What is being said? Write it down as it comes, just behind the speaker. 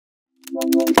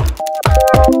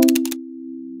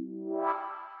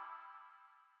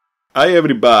Hi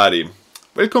everybody!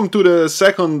 Welcome to the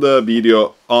second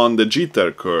video on the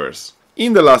Jitter course.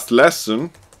 In the last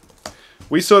lesson,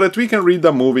 we saw that we can read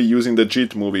a movie using the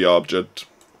JIT movie object.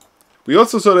 We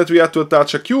also saw that we had to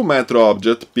attach a QMetro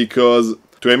object because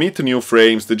to emit new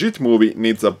frames, the JIT movie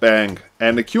needs a bang,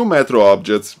 and the QMetro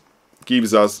object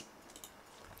gives us,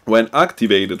 when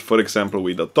activated, for example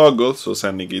with a toggle, so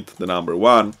sending it the number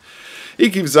 1,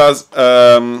 it gives us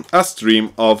a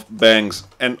stream of bangs,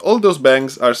 and all those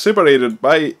bangs are separated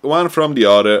by one from the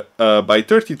other by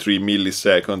 33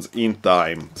 milliseconds in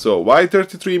time. So why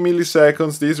 33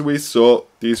 milliseconds? This we saw,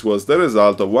 this was the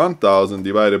result of 1000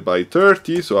 divided by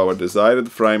 30, so our desired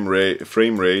frame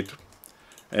rate,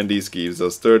 and this gives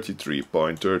us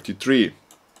 33.33.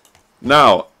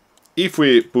 Now, if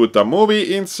we put a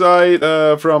movie inside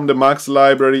from the Max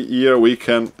library here, we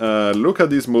can look at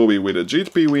this movie with a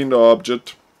JIT window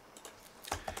object.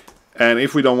 And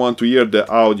if we don't want to hear the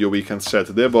audio, we can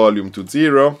set the volume to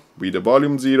 0 with the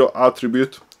volume 0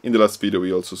 attribute. In the last video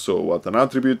we also saw what an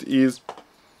attribute is.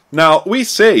 Now, we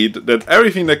said that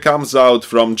everything that comes out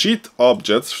from JIT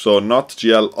objects, so not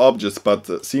GL objects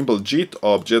but simple JIT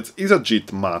objects, is a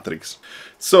JIT matrix.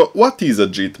 So what is a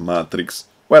JIT matrix?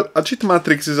 Well, a JIT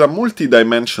matrix is a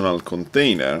multi-dimensional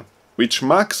container which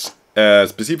Max,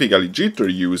 specifically Jitter,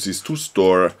 uses to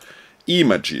store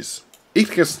images.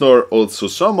 It can store also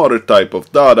some other type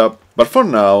of data, but for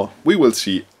now we will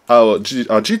see how a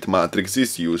JIT matrix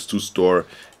is used to store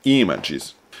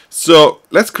images. So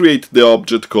let's create the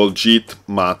object called JIT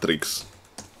matrix.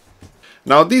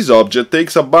 Now this object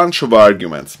takes a bunch of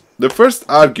arguments. The first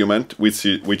argument, which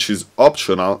is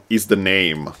optional, is the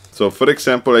name. So for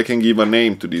example, I can give a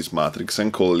name to this matrix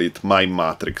and call it my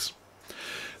matrix.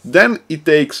 Then it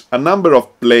takes a number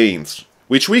of planes,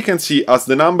 which we can see as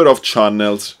the number of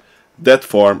channels that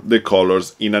form the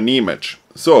colors in an image.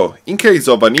 So in case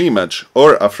of an image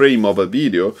or a frame of a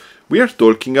video, we are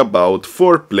talking about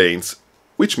 4 planes,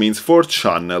 which means 4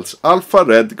 channels: alpha,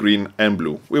 red, green and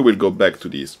blue. We will go back to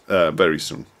this very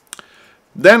soon.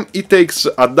 Then it takes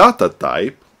a data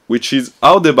type, which is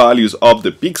how the values of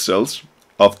the pixels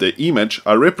of the image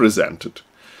are represented.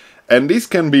 And this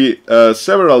can be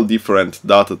several different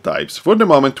data types. For the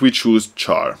moment we choose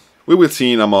char. We will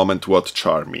see in a moment what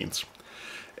char means.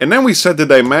 And then we set the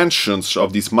dimensions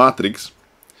of this matrix,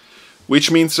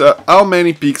 which means how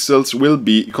many pixels will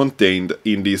be contained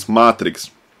in this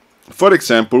matrix. For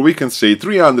example, we can say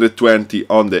 320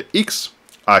 on the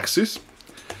x-axis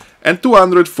and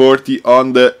 240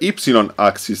 on the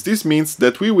y-axis. This means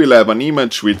that we will have an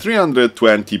image with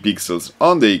 320 pixels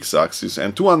on the x-axis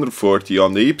and 240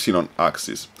 on the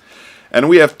y-axis. And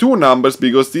we have 2 numbers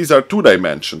because these are 2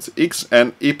 dimensions, x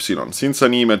and y, since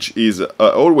an image is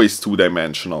always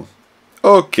 2-dimensional.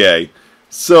 Okay,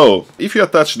 so if you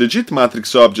attach the JIT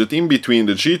matrix object in between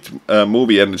the JIT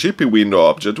movie and the JIT window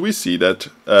object, we see that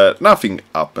nothing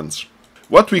happens.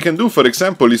 What we can do, for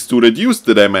example, is to reduce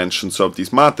the dimensions of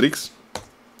this matrix,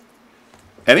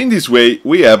 and in this way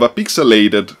we have a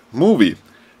pixelated movie,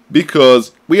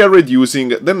 because we are reducing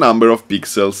the number of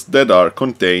pixels that are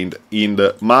contained in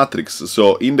the matrix,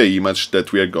 so in the image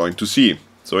that we are going to see.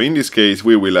 So in this case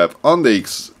we will have on the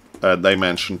x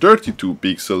dimension 32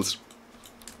 pixels,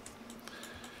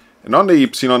 and on the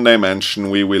y dimension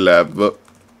we will have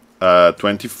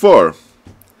 24.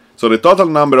 So the total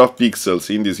number of pixels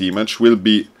in this image will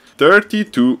be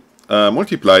 32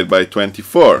 multiplied by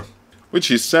 24, which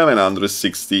is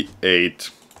 768.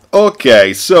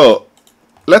 Okay, so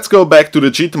let's go back to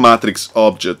the JIT matrix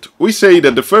object. We say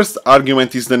that the first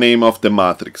argument is the name of the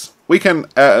matrix. We can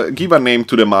give a name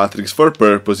to the matrix for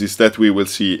purposes that we will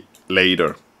see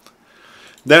later.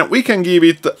 Then we can give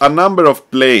it a number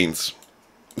of planes.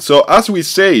 So as we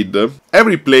said,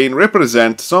 every plane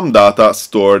represents some data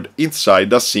stored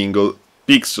inside a single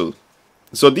pixel.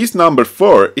 So this number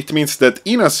 4, it means that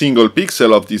in a single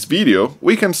pixel of this video,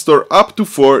 we can store up to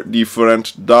 4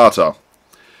 different data.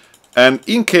 And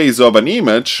in case of an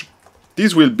image,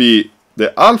 this will be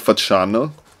the alpha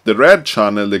channel, the red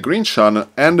channel, the green channel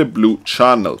and the blue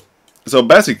channel. So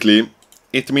basically,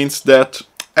 it means that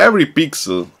every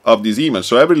pixel of this image,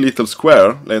 so every little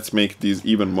square, let's make this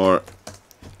even more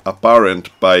apparent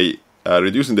by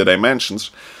reducing the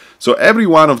dimensions. So every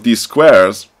one of these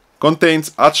squares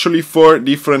contains actually 4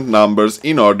 different numbers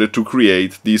in order to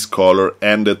create this color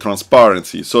and the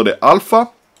transparency. So the alpha,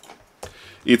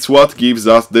 it's what gives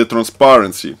us the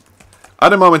transparency. At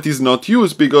the moment is not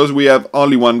used because we have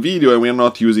only one video and we are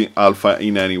not using alpha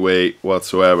in any way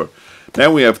whatsoever.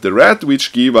 Then we have the red,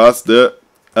 which gives us the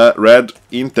red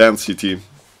intensity.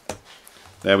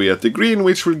 Then we have the green,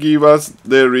 which will give us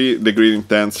the green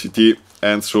intensity,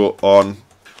 and so on.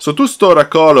 So to store a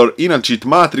color in a JIT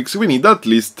matrix, we need at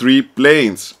least 3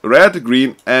 planes, red,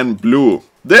 green and blue.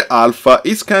 The alpha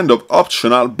is kind of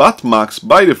optional, but Max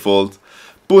by default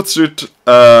puts it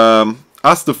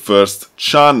as the first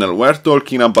channel. We're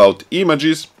talking about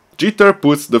images. Jitter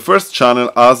puts the first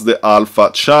channel as the alpha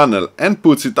channel and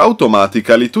puts it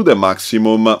automatically to the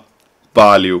maximum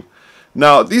value.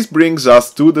 Now this brings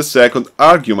us to the second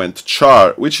argument,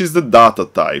 char, which is the data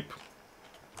type.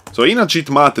 So in a JIT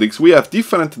matrix we have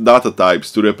different data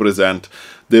types to represent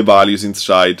the values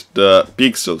inside the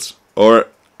pixels, or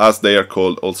as they are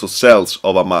called also cells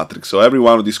of a matrix. So every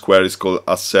one of these squares is called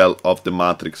a cell of the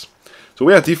matrix. So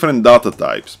we have different data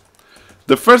types.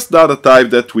 The first data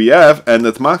type that we have, and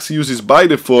that Max uses by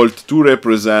default to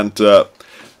represent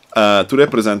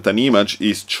an image,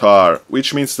 is char,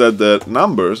 which means that the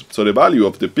numbers, so the value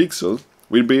of the pixel,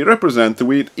 will be represented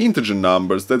with integer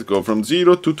numbers that go from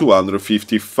 0 to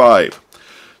 255.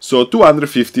 So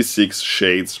 256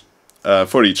 shades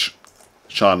for each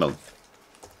channel.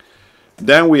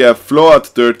 Then we have float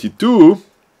 32.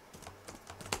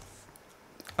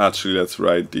 Actually, let's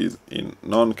write this in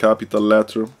non-capital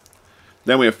letter.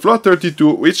 Then we have float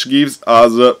 32, which gives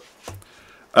us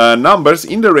numbers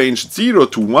in the range 0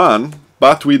 to 1,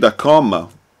 but with a comma.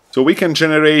 So we can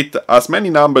generate as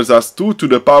many numbers as 2 to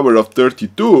the power of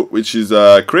 32, which is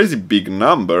a crazy big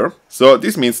number. So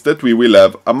this means that we will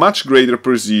have a much greater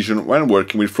precision when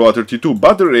working with float 32,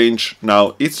 but the range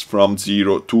now is from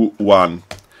 0 to 1.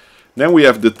 Then we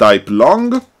have the type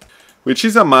long, which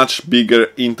is a much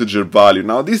bigger integer value.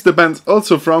 Now this depends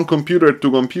also from computer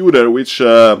to computer which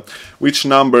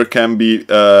number can be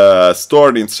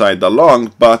stored inside the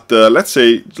long, but let's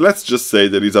just say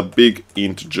there is a big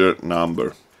integer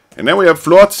number. And then we have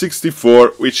float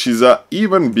 64, which is a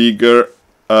even bigger,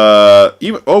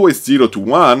 always 0 to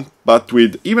 1, but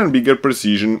with even bigger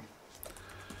precision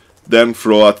than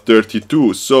float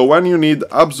 32. So when you need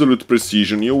absolute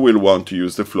precision, you will want to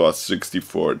use the float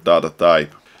 64 data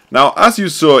type. Now, as you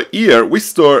saw here, we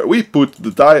put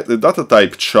the data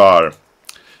type char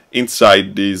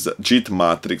inside this JIT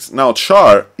matrix. Now,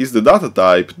 char is the data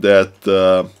type that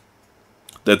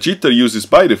Jitter uses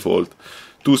by default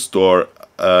to store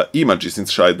images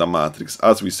inside the matrix,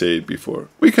 as we said before.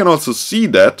 We can also see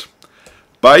that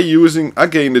by using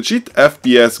again the JIT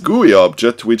FPS GUI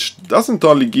object, which doesn't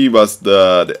only give us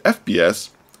the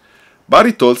FPS, but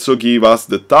it also gives us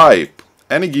the type,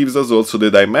 and it gives us also the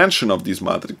dimension of this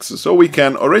matrix. So we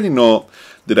can already know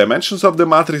the dimensions of the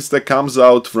matrix that comes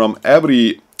out from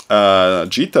every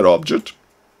Jitter object,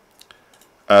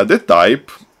 the type,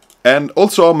 and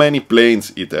also how many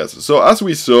planes it has. So as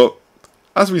we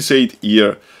said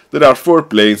here, there are 4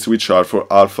 planes which are for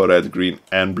alpha, red, green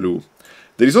and blue.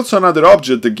 There is also another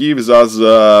object that gives us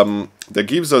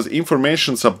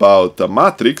information about the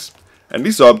matrix, and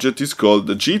this object is called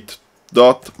the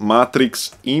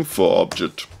JIT.matrixInfo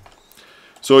object.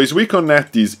 So as we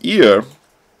connect this here,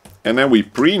 and then we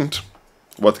print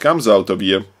what comes out of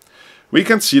here, we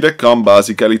can see that come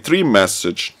basically 3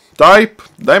 messages: type,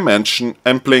 dimension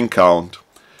and plane count.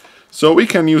 So we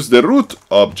can use the root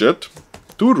object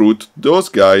to root those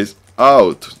guys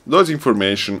out, those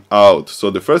information out. So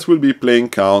the first will be plane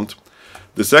count,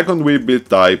 the second will be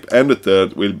type, and the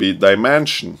third will be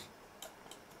dimension.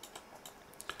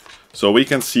 So we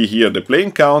can see here the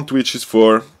plane count, which is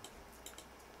for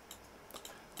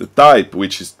the type,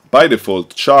 which is by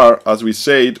default char, as we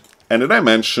said, and the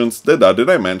dimensions that are the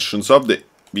dimensions of the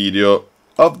video,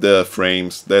 of the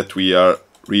frames that we are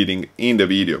reading in the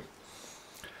video.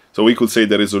 So we could say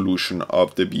the resolution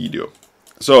of the video.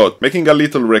 So, making a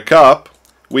little recap,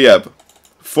 we have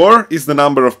 4 is the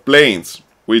number of planes,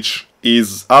 which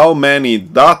is how many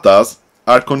datas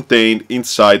are contained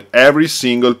inside every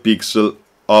single pixel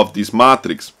of this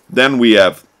matrix. Then we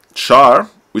have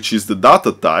char, which is the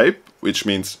data type, which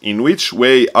means in which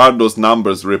way are those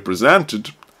numbers represented.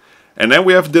 And then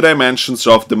we have the dimensions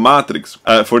of the matrix.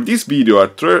 For this video are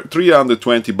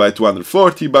 320 by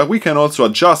 240, but we can also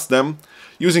adjust them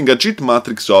using a JIT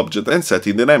matrix object and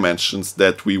setting the dimensions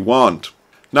that we want.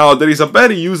 Now there is a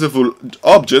very useful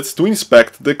object to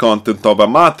inspect the content of a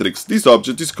matrix. This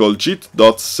object is called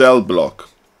JIT.cellBlock.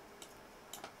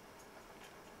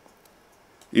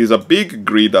 It is a big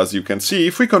grid, as you can see.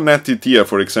 If we connect it here,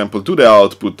 for example, to the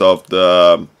output of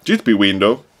the JITP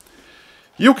window,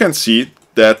 you can see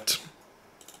that,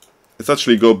 let's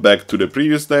actually go back to the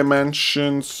previous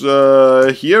dimensions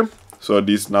here, so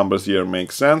these numbers here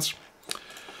make sense.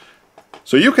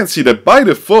 So you can see that by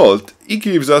default it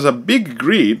gives us a big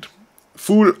grid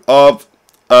full of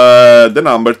the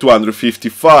number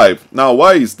 255. Now,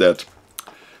 why is that?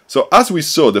 So, as we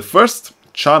saw, the first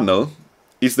channel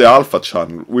is the alpha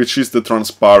channel, which is the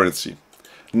transparency.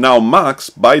 Now, max,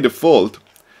 by default,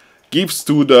 gives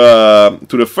to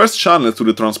the first channel, to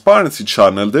the transparency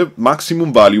channel, the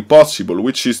maximum value possible,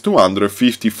 which is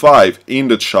 255 in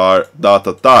the char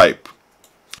data type.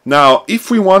 Now,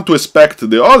 if we want to inspect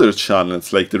the other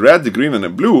channels, like the red, the green, and the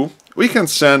blue, we can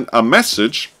send a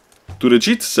message to the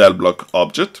JIT cell block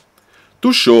object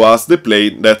to show us the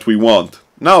plane that we want.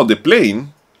 Now, the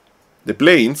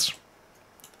planes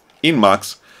in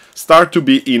max start to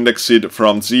be indexed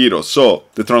from 0. So,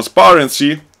 the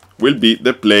transparency will be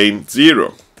the plane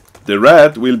 0. The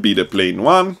red will be the plane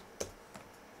 1.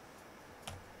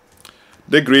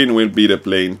 The green will be the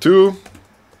plane 2.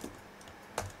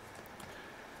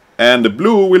 And the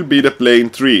blue will be the plane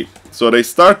 3. So they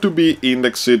start to be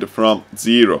indexed from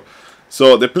 0.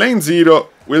 So the plane 0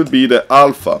 will be the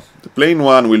alpha. The plane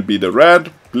 1 will be the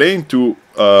red. Plane 2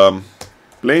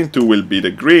 will be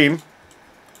the green.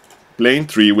 Plane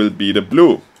 3 will be the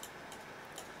blue.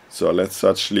 So let's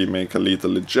actually make a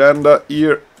little agenda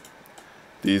here.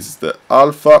 This is the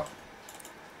alpha.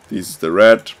 This is the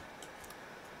red.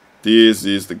 This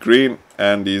is the green.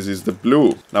 And this is the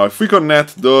blue. Now if we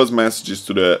connect those messages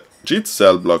to the JIT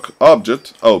cell block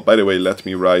object. Oh, by the way, let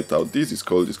me write out this is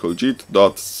called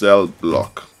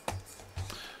JIT.cellBlock.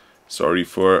 Sorry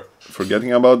for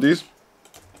forgetting about this.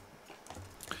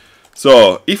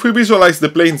 So, if we visualize the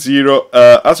plane 0,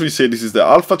 as we say, this is the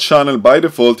alpha channel, by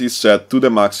default is set to the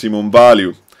maximum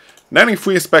value. Then if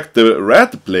we inspect the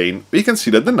red plane, we can see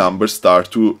that the numbers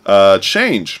start to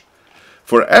change.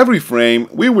 For every frame,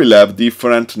 we will have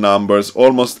different numbers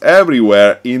almost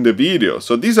everywhere in the video.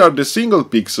 So these are the single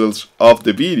pixels of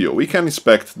the video. We can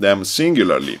inspect them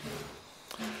singularly.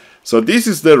 So this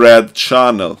is the red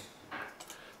channel.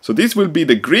 So this will be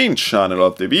the green channel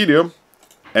of the video.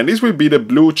 And this will be the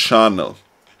blue channel.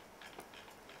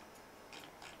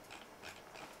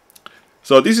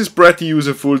 So this is pretty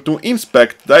useful to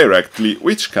inspect directly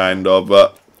which kind of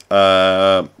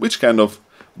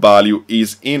value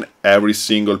is in every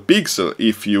single pixel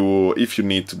if you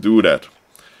need to do that.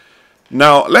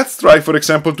 Now let's try, for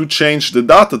example, to change the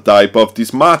data type of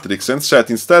this matrix and set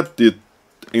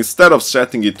instead of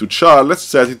setting it to char, let's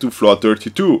set it to float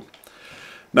 32.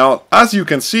 Now as you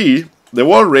can see, the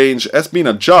whole range has been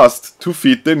adjusted to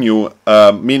fit the new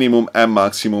minimum and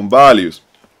maximum values.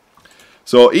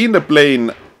 So in the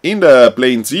plane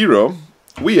 0,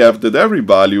 we have that every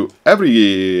value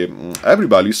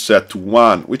is set to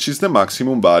 1, which is the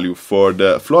maximum value for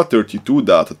the float 32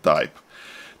 data type.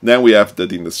 Then we have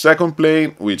that in the second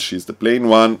plane, which is the plane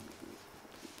 1,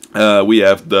 we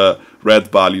have the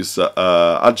red values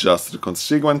adjusted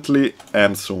consequently,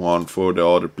 and so on for the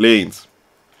other planes.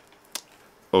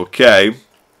 Okay,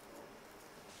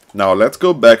 now let's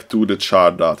go back to the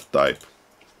char data type.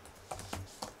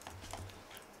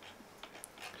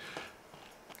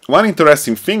 One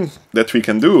interesting thing that we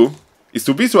can do is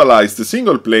to visualize the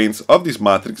single planes of this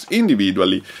matrix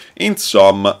individually in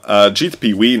some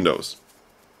JIT windows.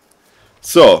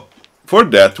 So, for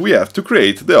that we have to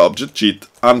create the object JIT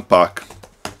unpack.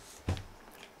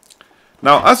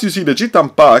 Now, as you see, the JIT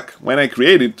unpack, when I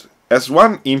create it, has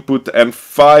 1 input and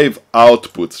 5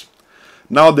 outputs.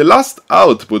 Now the last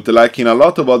output, like in a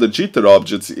lot of other jitter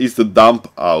objects, is the dump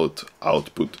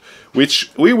output,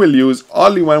 which we will use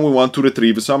only when we want to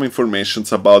retrieve some information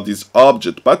about this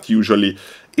object, but usually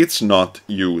it's not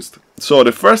used. So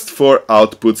the first 4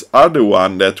 outputs are the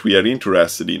one that we are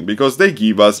interested in, because they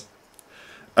give us,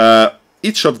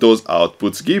 each of those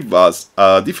outputs give us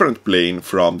a different plane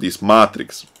from this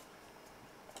matrix.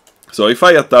 So if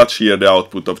I attach here the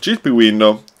output of JIT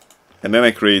window, and then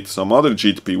I create some other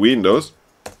JIT windows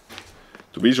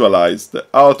to visualize the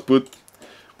output,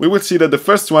 we will see that the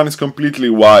first one is completely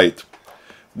white.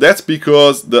 That's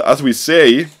because, as we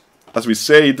said,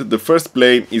 the first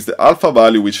plane is the alpha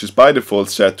value, which is by default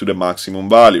set to the maximum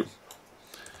value.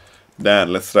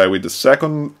 Then let's try with the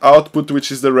second output,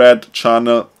 which is the red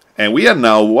channel, and we are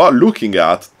now looking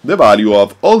at the value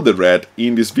of all the red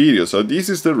in this video. So this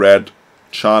is the red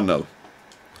channel.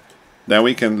 Then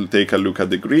we can take a look at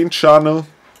the green channel,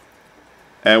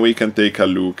 and we can take a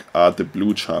look at the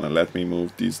blue channel. Let me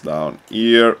move this down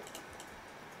here.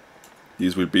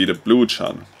 This will be the blue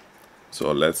channel.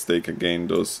 So let's take again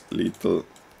those little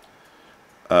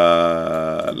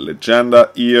legenda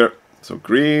here. So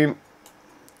green,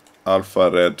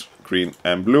 alpha, red, green,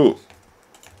 and blue.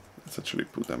 Let's actually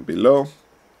put them below.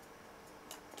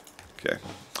 Okay.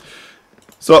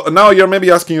 So now you're maybe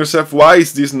asking yourself, why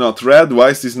is this not red, why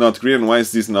is this not green, why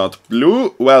is this not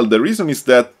blue? Well, the reason is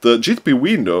that the Jitter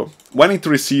window, when it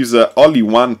receives only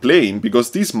one plane,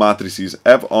 because these matrices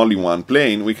have only one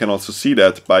plane, we can also see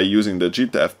that by using the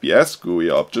Jitter FPS GUI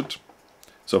object.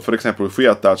 So for example, if we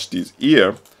attach this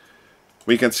here,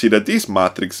 we can see that this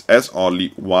matrix has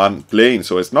only one plane,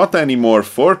 so it's not anymore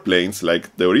 4 planes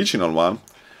like the original one,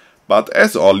 but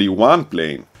has only one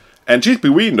plane. And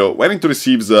Jitter window, when it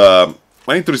receives a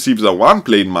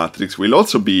one-plane matrix, will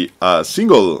also be a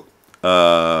single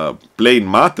plane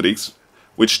matrix,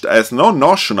 which has no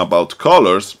notion about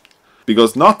colors,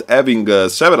 because not having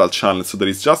several channels, so there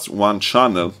is just one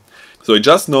channel. So it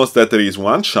just knows that there is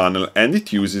one channel, and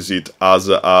it uses it as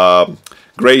a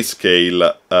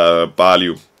grayscale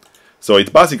value. So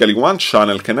it basically, one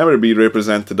channel can never be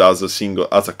represented as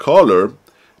a color,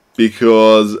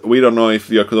 because we don't know if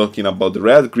we are talking about the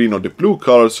red, green or the blue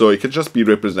color, so it can just be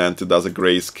represented as a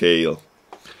grayscale.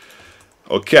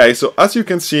 Okay, so as you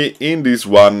can see in this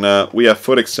one, we have,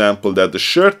 for example, that the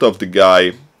shirt of the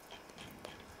guy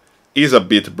is a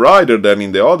bit brighter than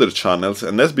in the other channels,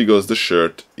 and that's because the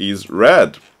shirt is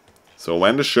red. So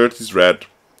when the shirt is red,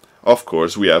 of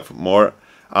course, we have more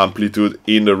amplitude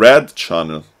in the red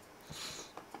channel.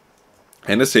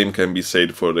 And the same can be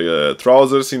said for the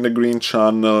trousers in the green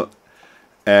channel,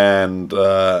 and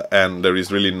there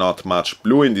is really not much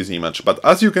blue in this image. But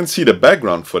as you can see, the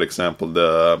background, for example,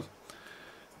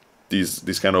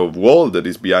 this kind of wall that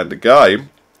is behind the guy,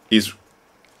 is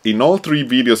in all 3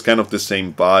 videos kind of the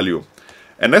same value.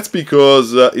 And that's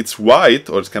because it's white,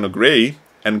 or it's kind of gray,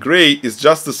 and gray is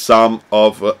just the sum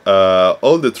of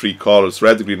all the 3 colors,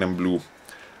 red, green and blue,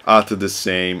 at the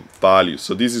same value.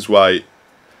 So this is why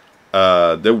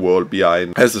the wall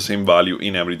behind has the same value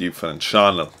in every different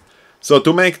channel. So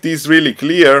to make this really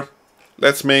clear,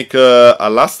 let's make a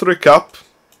last recap.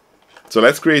 So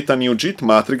let's create a new JIT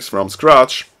matrix from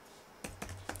scratch,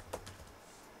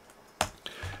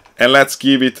 and let's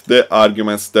give it the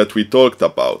arguments that we talked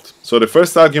about. So the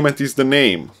first argument is the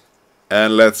name,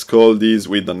 and let's call this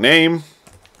with the name,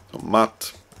 so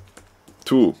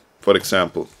mat2, for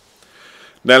example.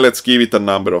 Then let's give it a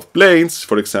number of planes,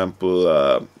 for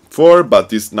example 4, but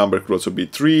this number could also be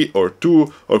 3 or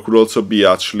 2, or could also be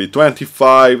actually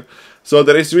 25. So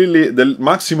there is really the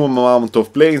maximum amount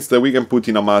of planes that we can put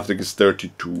in a matrix is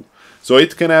 32. So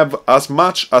it can have as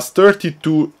much as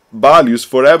 32 values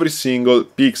for every single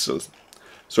pixel.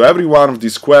 So every one of the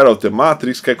square of the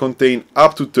matrix can contain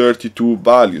up to 32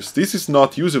 values. This is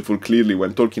not useful clearly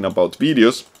when talking about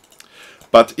videos,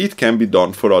 but it can be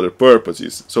done for other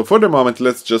purposes. So for the moment,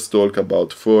 let's just talk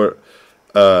about 4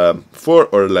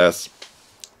 or less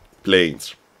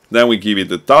planes. Then we give it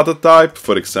the data type,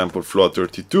 for example float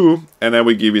 32, and then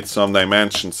we give it some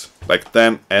dimensions like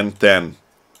 10 and 10.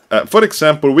 For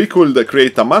example, we could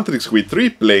create a matrix with 3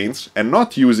 planes and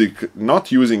not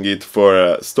using it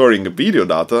for storing video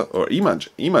data or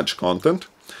image content,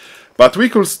 but we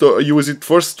could use it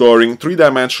for storing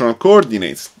 3-dimensional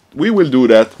coordinates. We will do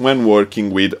that when working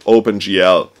with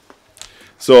OpenGL.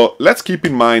 So let's keep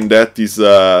in mind that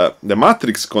the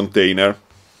matrix container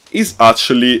is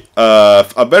actually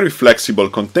a very flexible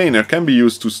container, can be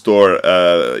used to store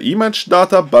image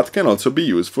data, but can also be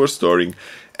used for storing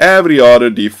every other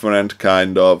different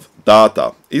kind of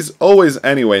data. It's always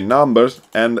anyway numbers,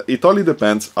 and it only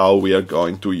depends how we are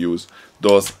going to use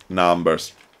those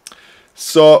numbers.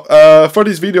 So for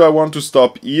this video I want to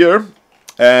stop here.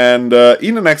 And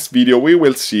in the next video we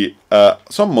will see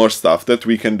some more stuff that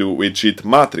we can do with JIT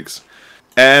matrix.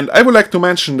 And I would like to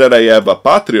mention that I have a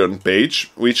Patreon page,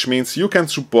 which means you can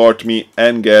support me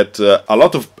and get a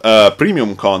lot of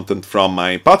premium content from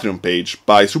my Patreon page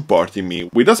by supporting me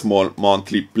with a small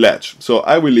monthly pledge. So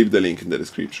I will leave the link in the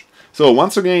description. So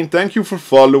once again, thank you for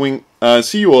following.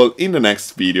 See you all in the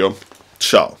next video.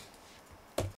 Ciao.